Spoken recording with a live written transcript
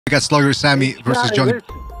We got Slugger Sammy versus Johnny.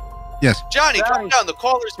 Listen. Yes. Johnny, calm down. The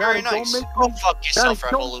caller's very Johnny, nice. don't Go make me- fuck yourself,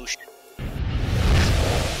 Johnny, don't- Revolution.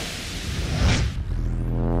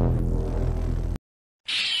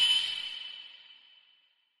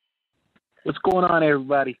 What's going on,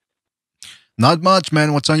 everybody? Not much,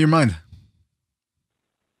 man. What's on your mind?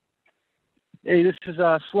 Hey, this is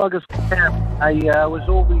Slugger's Camp. I was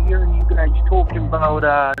over here and you guys talking about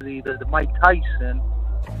the Mike Tyson,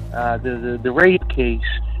 the rape case,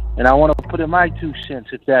 and I want to put in my 2 cents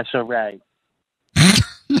if that's all right.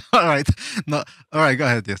 All right. No. All right. Go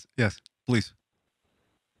ahead. Yes. Yes. Please.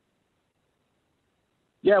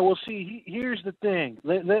 Yeah, well, see, here's the thing.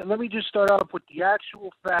 Let me just start off with the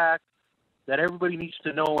actual fact that everybody needs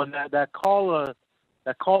to know, and that caller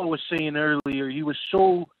was saying earlier, he was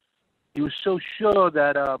so sure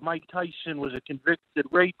that Mike Tyson was a convicted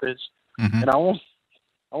rapist, and I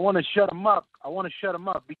want to shut him up. I want to shut him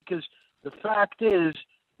up because the fact is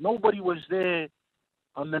nobody was there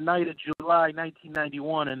on the night of July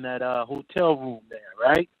 1991 in that hotel room there,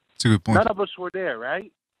 right? That's a good point. None of us were there,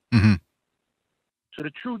 right? Mm-hmm. So the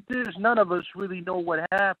truth is, none of us really know what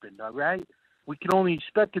happened, all right? We can only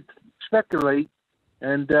speculate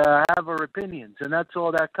and have our opinions, and that's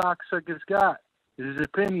all that cocksucker's got, is his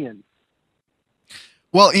opinion.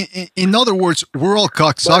 Well, in other words, we're all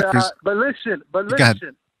cocksuckers. But listen.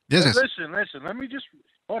 Yes. Listen. Let me just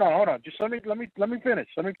hold on. Just let me finish.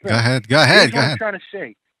 Go ahead. Here's what I'm trying to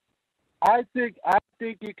say. I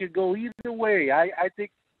think it could go either way. I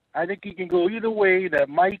think it can go either way. That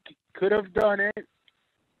Mike could have done it,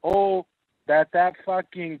 or that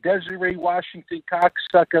fucking Desiree Washington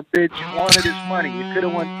cocksucker bitch wanted his money. It could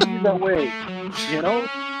have went either way, you know.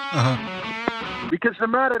 Because the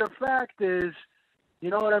matter of fact is, you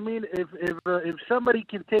know what I mean? If somebody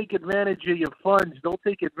can take advantage of your funds, they'll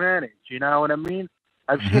take advantage. You know what I mean?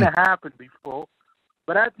 I've seen it happen before.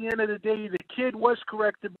 But at the end of the day, the kid was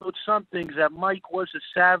correct about some things. That Mike was a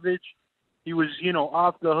savage. He was,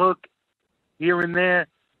 off the hook here and there.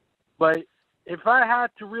 But if I had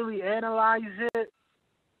to really analyze it,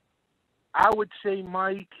 I would say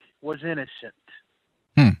Mike was innocent.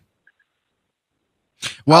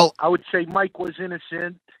 Well, I would say Mike was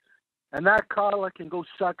innocent. And that caller can go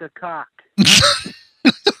suck a cock.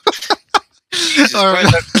 all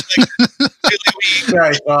right. This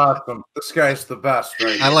guy's awesome. This guy's the best,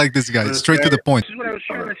 right? I like this guy. Straight to the point. This is what I was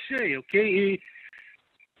trying to say, okay?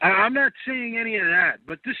 I'm not saying any of that,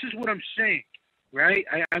 but this is what I'm saying, right?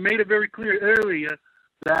 I made it very clear earlier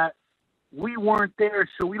that we weren't there,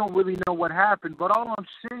 so we don't really know what happened. But all I'm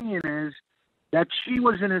saying is that she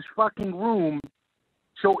was in his fucking room.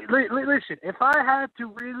 So, listen, if I had to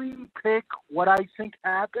really pick what I think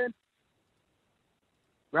happened,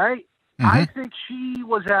 right, I think she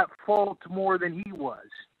was at fault more than he was.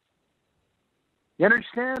 You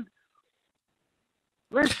understand?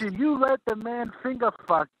 Listen, you let the man finger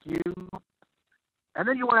fuck you, and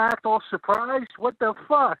then you want to act all surprised? What the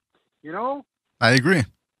fuck, you know? I agree.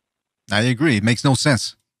 It makes no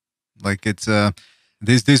sense. Like, it's,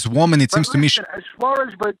 this woman, it seems to me... As far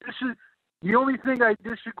as, but this is... The only thing I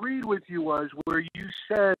disagreed with you was where you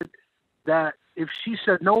said that if she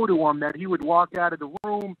said no to him, that he would walk out of the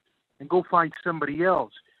room and go find somebody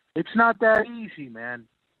else. It's not that easy, man.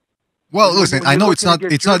 Well, listen, I know it's not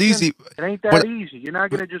easy. It ain't that easy. You're not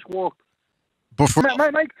going to just walk. But for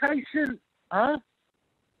Mike Tyson, huh?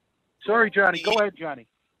 Sorry, Johnny. Go ahead, Johnny.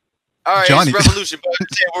 All right, Johnny. it's Revolution,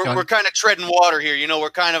 but we're kind of treading water here. We're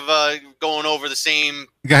kind of going over the same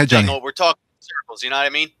Go ahead, Johnny. thing. We're talking in circles, you know what I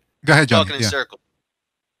mean? Go ahead, Johnny. Talking in circles.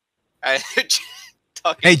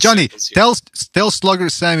 Hey, Johnny, tell Slugger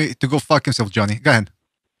Sammy to go fuck himself, Johnny. Go ahead.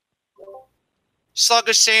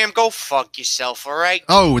 Slugger Sam, go fuck yourself, all right?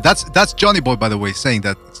 Oh, that's Johnny Boy, by the way, saying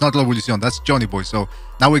that. It's not Revolution. That's Johnny Boy. So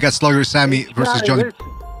now we got Slugger Sammy versus Johnny. Listen.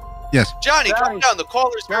 Yes. Johnny, calm down. The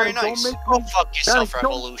caller's very Johnny, nice. don't make Go me- fuck yourself, Johnny,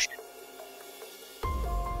 don't- Revolution.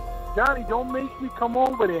 Johnny, don't make me come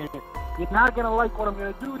over there. You're not going to like what I'm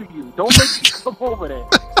going to do to you. Don't make me come over there.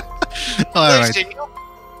 All right. Listen,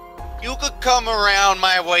 you could come around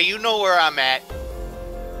my way. You know where I'm at.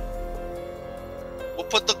 We'll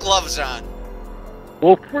put the gloves on.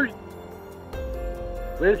 Well, first,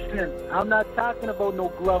 listen, I'm not talking about no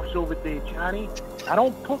gloves over there, Johnny. I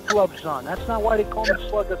don't put gloves on. That's not why they call me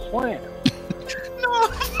Slugger Slam.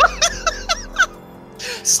 No.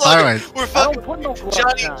 Slugger, all right. We're fucking. Put no gloves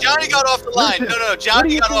Johnny on. got off the line. Listen, No.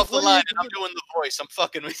 Johnny got off the what do you line, think- and I'm doing the voice. I'm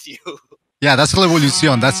fucking with you. Yeah, that's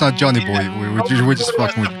Revolution. That's not Johnny Boy. We're just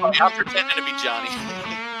fucking with you. I'm pretending to be Johnny.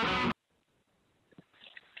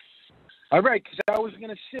 All right, because I was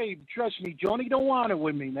gonna say, trust me, Johnny don't want it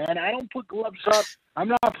with me, man. I don't put gloves up. I'm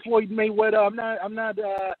not Floyd Mayweather. I'm not.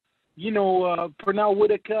 Pernell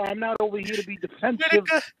Whitaker. I'm not over here to be defensive.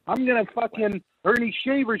 I'm gonna fucking Ernie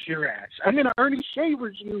Shavers your ass. I'm gonna Ernie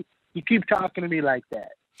Shavers you. You keep talking to me like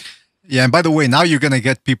that. Yeah, and by the way, now you're gonna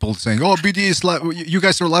get people saying, "Oh, BD is you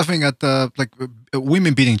guys are laughing at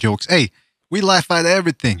women beating jokes." Hey, we laugh at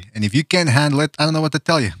everything, and if you can't handle it, I don't know what to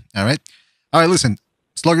tell you. All right. Listen,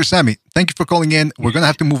 Slugger Sammy, thank you for calling in. We're gonna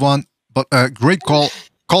have to move on, but great call.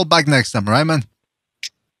 Call back next time, all right, man?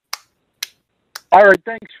 All right,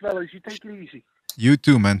 thanks, fellas. You take it easy. You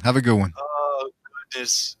too, man. Have a good one. Oh,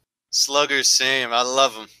 goodness. Slugger Sam. I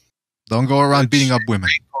love him. Don't go around beating up women.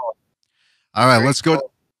 All right, let's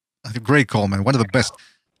go. Great call, man. One of the best.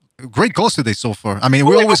 Great calls today so far. I mean,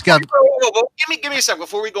 we always got... Give me a second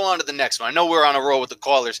before we go on to the next one. I know we're on a roll with the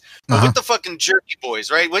callers. But with the fucking Jerky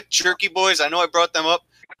Boys, right? With Jerky Boys, I know I brought them up.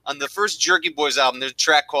 On the first Jerky Boys album, there's a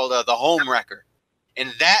track called The Home Wrecker.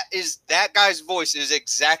 And that guy's voice is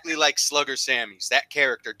exactly like Slugger Sammy's, that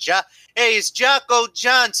character. Hey, it's Jocko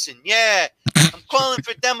Johnson. Yeah, I'm calling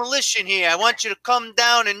for demolition here. I want you to come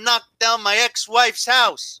down and knock down my ex-wife's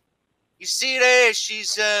house. You see there,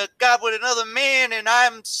 she's got with another man, and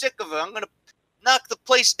I'm sick of her. I'm going to knock the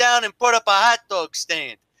place down and put up a hot dog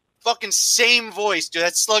stand. Fucking same voice, dude.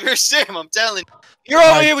 That's Slugger Sam, I'm telling you. You're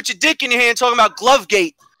over here with your dick in your hand talking about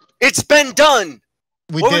Glovegate. It's been done.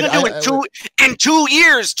 What we're gonna do in 2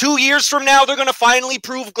 years? 2 years from now, they're gonna finally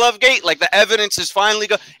prove Glovegate. Like the evidence is finally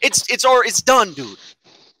it's done, dude.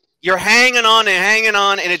 You're hanging on,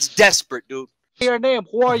 and it's desperate, dude. Your name?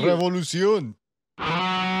 Who are you? Revolution. Okay,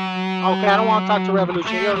 I don't want to talk to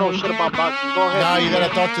Revolution. You don't know shit about boxing. Go ahead. Nah, you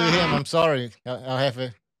gotta talk to him. I'm sorry,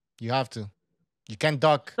 Jefe. You have to. You can't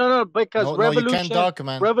duck. No, because Revolution, you can't duck,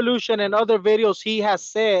 man. Revolution and other videos he has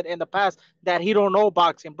said in the past that he don't know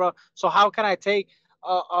boxing, bro. So how can I take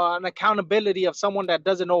an accountability of someone that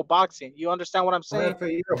doesn't know boxing? You understand what I'm saying?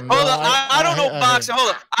 Hold on, I don't know boxing.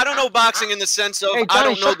 Hold on, I don't know boxing in the sense of I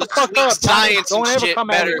don't know the sweet science don't and ever shit come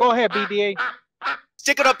better. at me. Go ahead, BDA.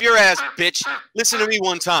 Stick it up your ass, bitch. Listen to me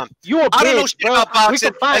one time. You a bitch, I don't know shit about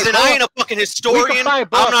boxing. As in, I ain't a fucking historian. I'm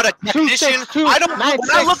not a technician. I don't know. When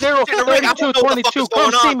I look at the ring, I don't know what the fuck is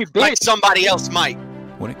going on like somebody else might.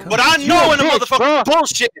 But I know when a motherfucker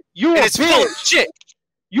bullshit. You a bitch. Full of shit.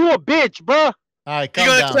 You a bitch, bro. All right, you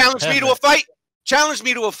gonna challenge me to a fight? Challenge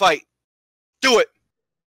me to a fight. Do it.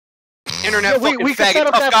 Internet fucking faggot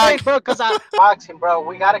tough guy. Bro, because boxing, bro.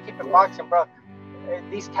 We gotta keep it boxing, bro.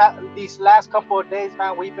 These last couple of days,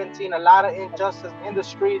 man, we've been seeing a lot of injustice in the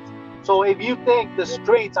streets. So if you think the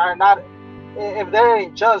streets are not, if they're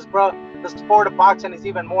unjust, bro, the sport of boxing is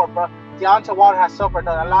even more, bro. Deontay Wilder has suffered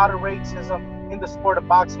a lot of racism in the sport of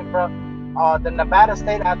boxing, bro. The Nevada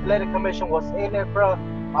State Athletic Commission was in it, bro.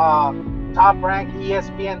 Top Rank,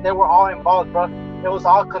 ESPN, they were all involved, bro. It was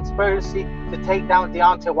all conspiracy to take down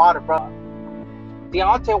Deontay Wilder, bro.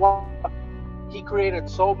 Deontay Wilder, he created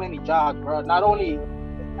so many jobs, bro. Not only,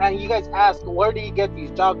 and you guys ask, where do you get these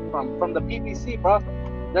jobs from? From the PPC, bro.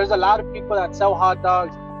 There's a lot of people that sell hot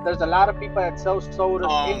dogs. There's a lot of people that sell sodas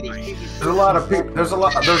in these PPC. There's a lot of people. There's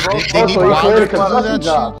also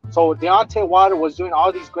jobs. So Deontay Wilder was doing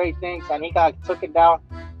all these great things, and he got taken down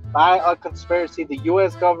by a conspiracy. The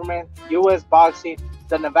U.S. government, U.S. boxing,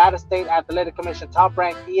 the Nevada State Athletic Commission, Top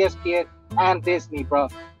Rank, ESPN, and Disney, bro.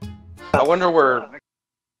 I wonder where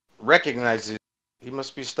recognizes. He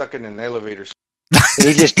must be stuck in an elevator.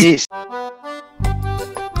 He just